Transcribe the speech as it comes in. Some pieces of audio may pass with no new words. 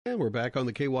And we're back on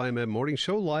the KYMM Morning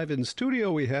Show. Live in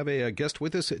studio, we have a guest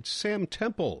with us. It's Sam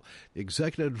Temple, the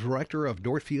Executive Director of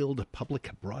Northfield Public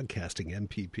Broadcasting,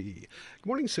 NPP. Good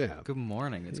morning, Sam. Good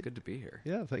morning. It's good to be here.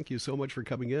 Yeah, thank you so much for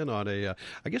coming in on I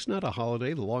guess not a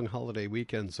holiday. The long holiday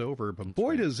weekend's over, but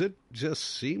boy, does it just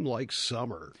seem like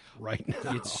summer right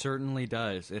now. It certainly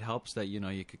does. It helps that,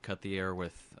 you could cut the air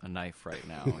with a knife right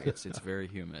now. It's very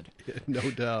humid. No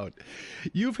doubt.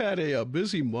 You've had a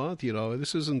busy month.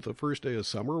 This isn't the first day of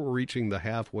summer. We're reaching the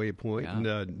halfway point,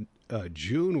 and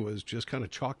June was just kind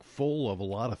of chock full of a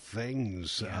lot of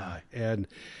things, and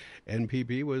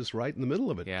NPP was right in the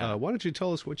middle of it. Yeah. Why don't you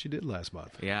tell us what you did last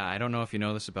month? Yeah, I don't know if you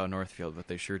know this about Northfield, but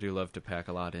they sure do love to pack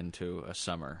a lot into a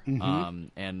summer. Mm-hmm.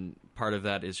 And part of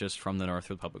that is just from the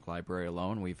Northfield Public Library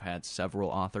alone. We've had several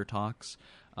author talks,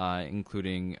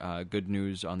 including good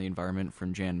news on the environment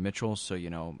from Jan Mitchell. So,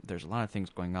 there's a lot of things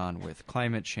going on with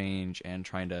climate change and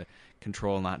trying to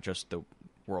control not just the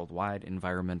worldwide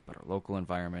environment, but our local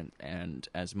environment. And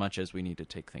as much as we need to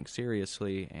take things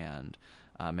seriously and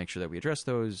make sure that we address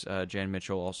those, Jan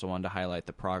Mitchell also wanted to highlight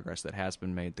the progress that has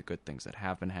been made, the good things that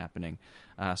have been happening.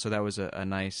 So that was a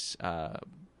nice,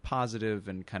 positive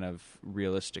and kind of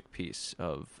realistic piece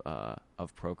of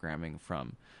programming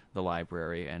from the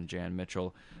library and Jan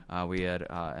Mitchell. We had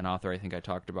an author, I think I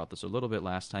talked about this a little bit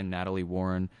last time, Natalie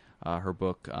Warren, her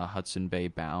book Hudson Bay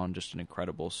Bound, just an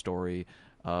incredible story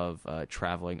of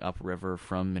traveling upriver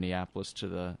from Minneapolis to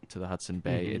the Hudson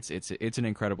Bay. Mm-hmm. It's an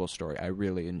incredible story. I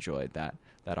really enjoyed that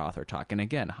author talk. And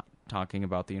again, talking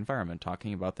about the environment,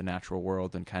 talking about the natural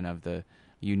world and kind of the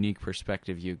unique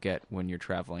perspective you get when you're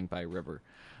traveling by river.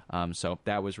 So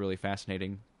that was really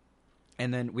fascinating.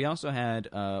 And then we also had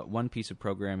one piece of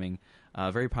programming,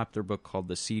 a very popular book called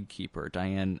The Seed Keeper.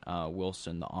 Diane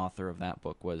Wilson, the author of that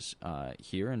book, was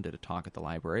here and did a talk at the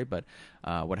library. But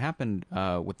what happened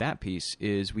with that piece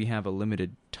is we have a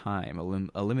limited time,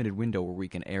 a limited window where we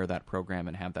can air that program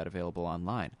and have that available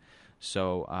online.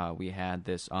 So we had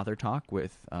this author talk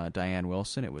with Diane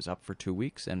Wilson. It was up for 2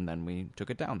 weeks, and then we took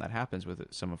it down. That happens with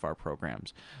some of our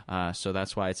programs. So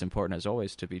that's why it's important, as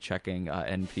always, to be checking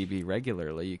NPB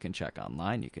regularly. You can check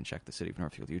online. You can check the City of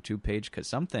Northfield YouTube page, because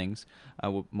some things,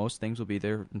 most things will be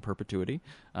there in perpetuity,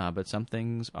 but some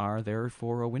things are there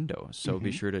for a window. So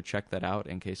be sure to check that out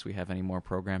in case we have any more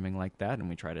programming like that, and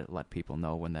we try to let people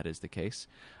know when that is the case.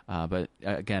 But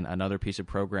again, another piece of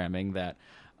programming that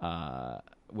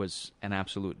was an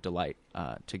absolute delight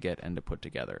to get and to put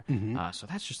together. So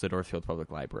that's just the Northfield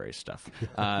Public Library stuff.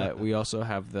 We also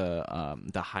have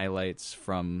the highlights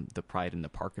from the Pride in the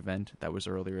Park event that was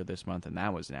earlier this month, and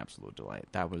that was an absolute delight.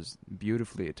 That was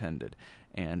beautifully attended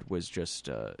and was just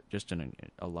a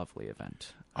lovely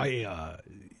event.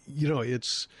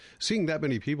 It's seeing that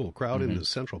many people crowd into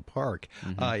Central Park.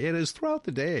 It is throughout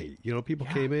the day. People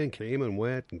came and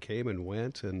went,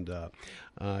 and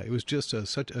it was just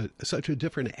such a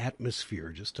different atmosphere,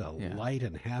 just a light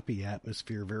and happy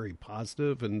atmosphere, very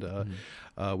positive. And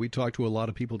we talked to a lot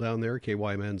of people down there.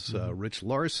 KYMN's Rich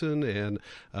Larson and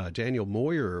Daniel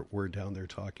Moyer were down there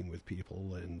talking with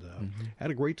people, and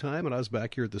had a great time. And I was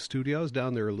back here at the studio. I was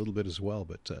down there a little bit as well.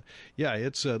 But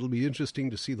it'll be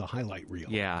interesting to see the highlight reel.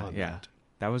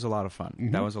 That was a lot of fun.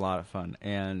 That was a lot of fun.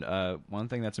 And one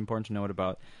thing that's important to note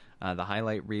about the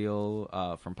highlight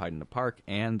reel from Pride in the Park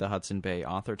and the Hudson Bay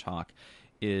Author Talk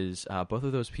is both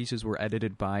of those pieces were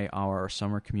edited by our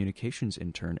summer communications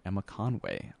intern, Emma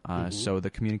Conway. So the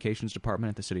communications department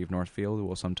at the City of Northfield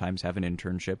will sometimes have an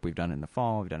internship. We've done it in the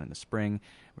fall, we've done it in the spring,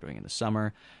 we're doing it in the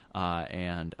summer.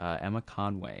 And Emma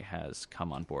Conway has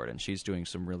come on board, and she's doing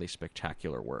some really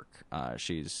spectacular work.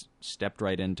 She's stepped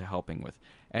right into helping with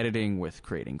editing, with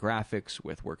creating graphics,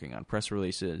 with working on press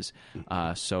releases,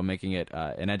 so making it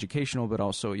an educational but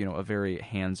also, a very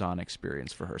hands-on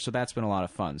experience for her. So that's been a lot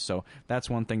of fun. So that's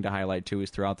one thing to highlight, too, is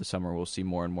throughout the summer we'll see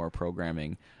more and more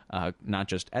programming, not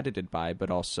just edited by, but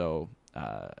also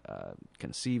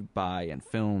conceived by and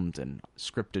filmed and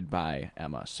scripted by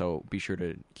Emma. So be sure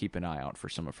to keep an eye out for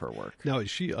some of her work. Now, is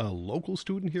she a local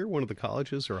student here, one of the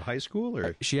colleges or high school?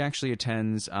 Or she actually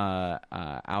attends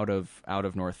out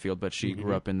of Northfield, but she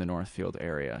grew up in the Northfield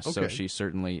area. Okay. So she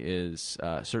certainly is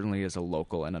a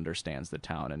local and understands the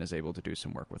town and is able to do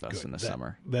some work with us in the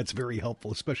summer. That's very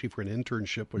helpful, especially for an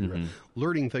internship when you're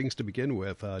learning things to begin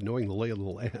with. Knowing the lay of the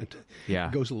land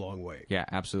goes a long way. Yeah,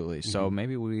 absolutely. So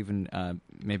maybe we'll even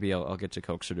maybe I'll get to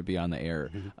coax her to be on the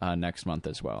air next month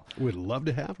as well. We'd love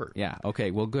to have her. Yeah. Okay.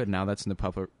 Well, good. Now that's in the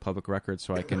public record,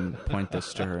 so I can point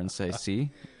this to her and say, "See,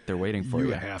 They're waiting for you.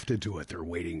 You have to do it. They're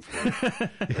waiting for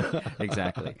you.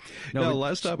 Exactly. Now,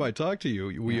 last time I talked to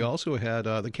you, we also had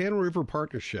the Cannon River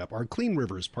Partnership, our Clean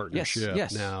Rivers Partnership.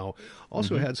 Yes. Now,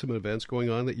 also had some events going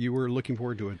on that you were looking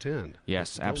forward to attend.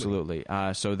 Yes, absolutely.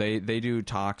 So they do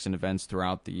talks and events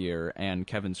throughout the year, and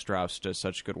Kevin Strauss does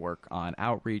such good work on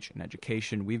outreach and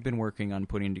education. We've been working on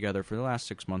putting together for the last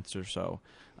 6 months or so,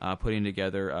 putting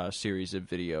together a series of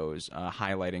videos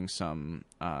highlighting some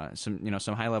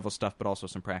high level stuff, but also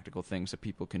some practical things that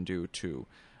people can do to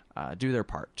do their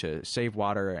part to save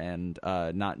water, and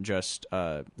not just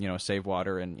save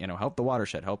water and help the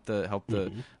watershed, help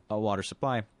the water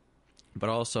supply, but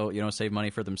also save money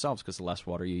for themselves, because the less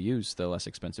water you use, the less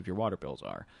expensive your water bills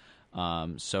are.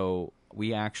 So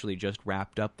we actually just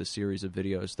wrapped up the series of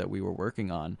videos that we were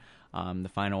working on. The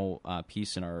final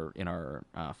piece in our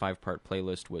 5-part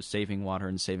playlist was saving water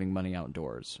and saving money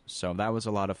outdoors. So that was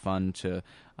a lot of fun to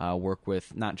work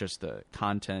with, not just the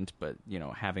content, but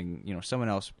having someone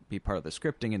else be part of the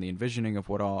scripting and the envisioning of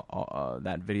what all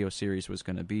that video series was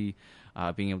going to be,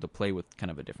 being able to play with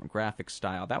kind of a different graphic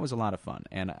style. That was a lot of fun,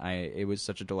 and it was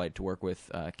such a delight to work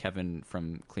with Kevin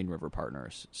from Clean River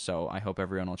Partners. So I hope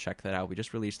everyone will check that out. We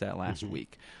just released that last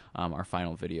week, our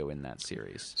final video in that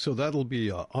series. So that'll be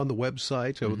on the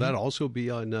website. Will that also be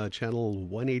on channel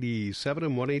 187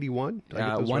 and 181?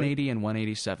 180 and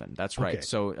 187. That's right. Okay.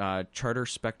 So Charter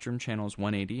Spectrum channels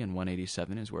 180 and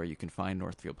 187 is where you can find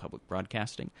Northfield Public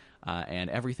Broadcasting. And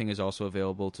everything is also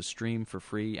available to stream for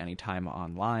free anytime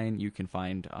online. You can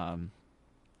find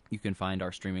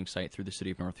our streaming site through the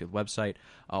City of Northfield website,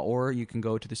 or you can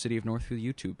go to the City of Northfield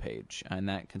YouTube page, and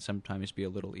that can sometimes be a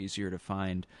little easier to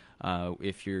find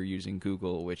if you're using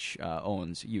Google, which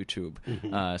owns YouTube.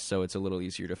 So it's a little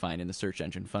easier to find in the search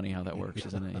engine. Funny how that works,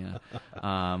 isn't it?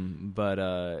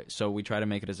 Yeah. So we try to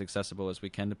make it as accessible as we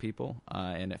can to people,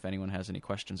 and if anyone has any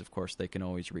questions, of course, they can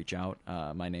always reach out.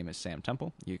 My name is Sam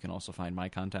Temple. You can also find my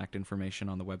contact information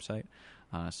on the website.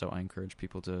 So I encourage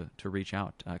people to reach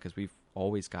out, because we've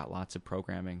always got lots of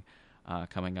programming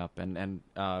coming up, and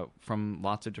from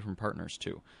lots of different partners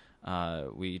too.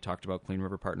 We talked about Clean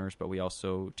River Partners, but we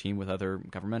also team with other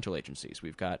governmental agencies.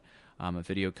 We've got a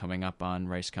video coming up on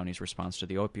Rice County's response to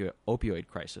the opioid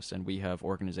crisis, and we have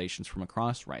organizations from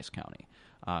across Rice County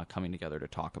coming together to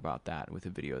talk about that with a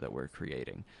video that we're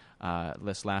creating.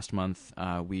 This last month,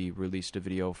 we released a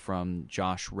video from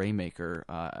Josh Raymaker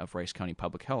of Rice County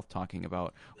Public Health talking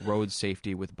about road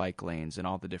safety with bike lanes and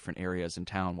all the different areas in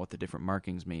town, what the different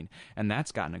markings mean. And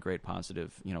that's gotten a great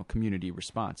positive, community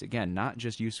response. Again, not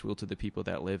just useful to the people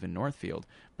that live in Northfield,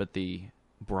 but the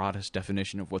broadest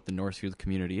definition of what the Northfield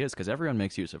community is, because everyone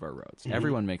makes use of our roads.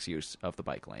 Everyone makes use of the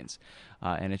bike lanes.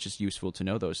 And it's just useful to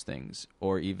know those things.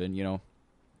 Or even,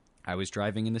 I was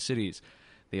driving in the cities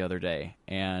the other day,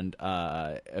 and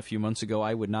a few months ago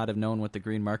I would not have known what the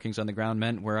green markings on the ground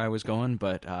meant where I was going,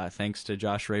 but thanks to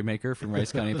Josh Raymaker from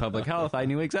Rice County Public Health, I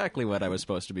knew exactly what I was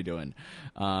supposed to be doing,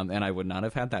 and I would not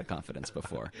have had that confidence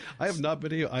before. I have not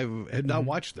been. I had not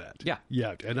watched that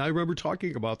yet, and I remember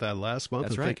talking about that last month.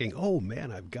 That's and right. thinking, oh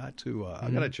man, I've got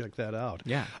to check that out.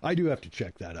 Yeah, I do have to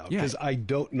check that out, because I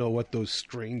don't know what those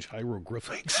strange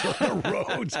hieroglyphics on the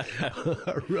roads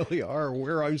really are,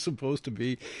 where I'm supposed to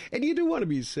be, and you do want to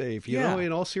be safe, you know.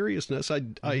 In all seriousness, I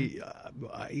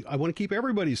want to keep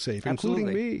everybody safe,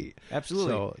 including me.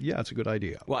 Absolutely. So yeah, it's a good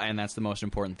idea. Well, and that's the most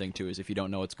important thing too, is if you don't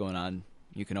know what's going on,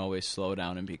 you can always slow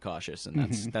down and be cautious,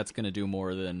 and that's going to do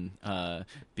more than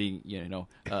being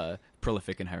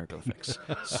prolific in hieroglyphics.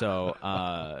 So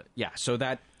so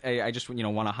that I just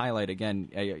want to highlight again.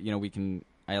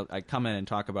 I come in and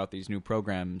talk about these new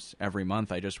programs every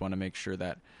month. I just want to make sure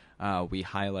that we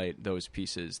highlight those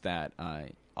pieces that,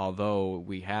 although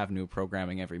we have new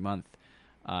programming every month,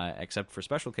 except for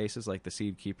special cases like the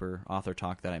Seed Keeper author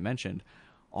talk that I mentioned,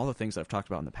 all the things that I've talked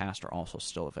about in the past are also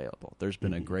still available. There's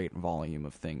been a great volume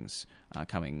of things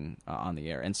coming on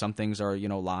the air. And some things are,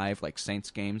 live, like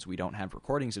Saints games. We don't have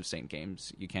recordings of Saint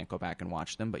games. You can't go back and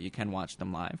watch them, but you can watch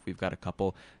them live. We've got a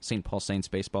couple St. Paul Saints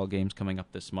baseball games coming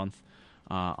up this month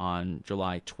on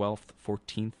July 12th,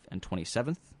 14th, and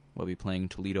 27th. We'll be playing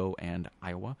Toledo and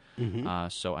Iowa.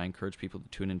 So I encourage people to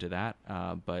tune into that.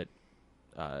 But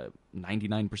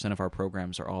 99% of our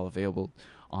programs are all available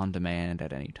on demand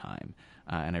at any time.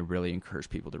 And I really encourage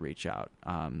people to reach out.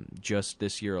 Just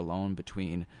this year alone,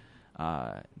 between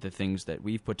the things that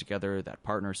we've put together, that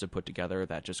partners have put together,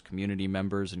 that just community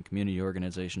members and community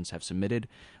organizations have submitted,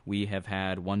 we have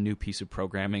had one new piece of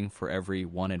programming for every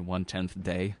 1 1/10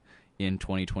 day in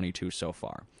 2022 so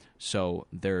far. So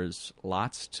there's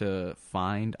lots to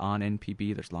find on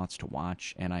NPB. There's lots to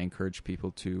watch, and I encourage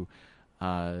people to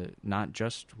not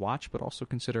just watch, but also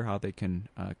consider how they can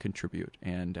contribute.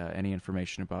 And any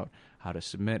information about how to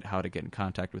submit, how to get in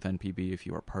contact with NPB if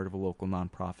you are part of a local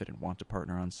nonprofit and want to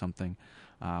partner on something,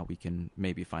 we can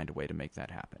maybe find a way to make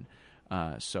that happen.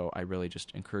 So I really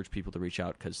just encourage people to reach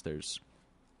out, because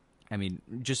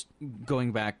just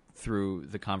going back through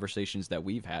the conversations that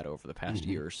we've had over the past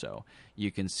year or so,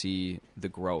 you can see the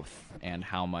growth and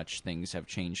how much things have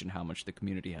changed and how much the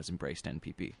community has embraced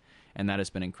NPB. And that has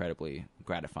been incredibly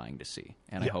gratifying to see.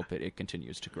 And I hope it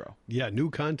continues to grow. Yeah, new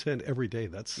content every day.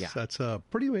 That's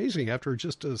pretty amazing after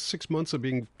just 6 months of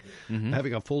being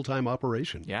having a full-time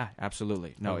operation. Yeah,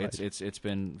 absolutely. No, it's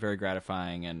been very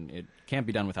gratifying, and it can't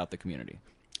be done without the community.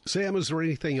 Sam, is there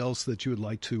anything else that you would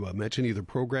like to mention, either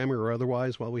programming or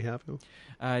otherwise, while we have you?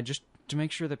 Just to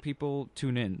make sure that people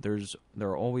tune in. There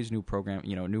are always new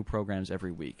programs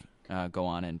every week go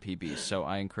on NPB. So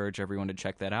I encourage everyone to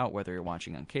check that out, whether you're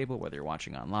watching on cable, whether you're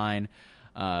watching online.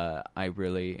 I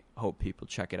really hope people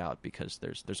check it out, because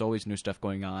there's always new stuff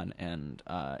going on, and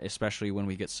especially when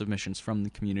we get submissions from the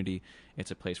community,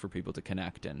 it's a place for people to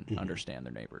connect and understand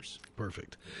their neighbors.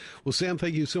 Perfect. Well, Sam,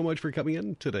 thank you so much for coming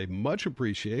in today. Much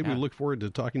appreciated. We look forward to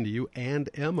talking to you and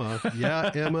Emma.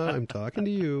 Yeah, Emma, I'm talking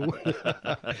to you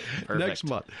next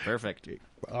month. Perfect.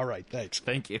 All right, thanks.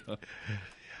 Thank you.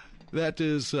 That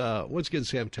is, once again,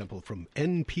 Sam Temple from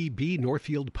NPB,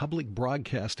 Northfield Public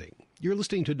Broadcasting. You're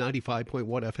listening to 95.1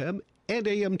 FM and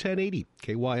AM 1080,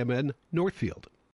 KYMN, Northfield.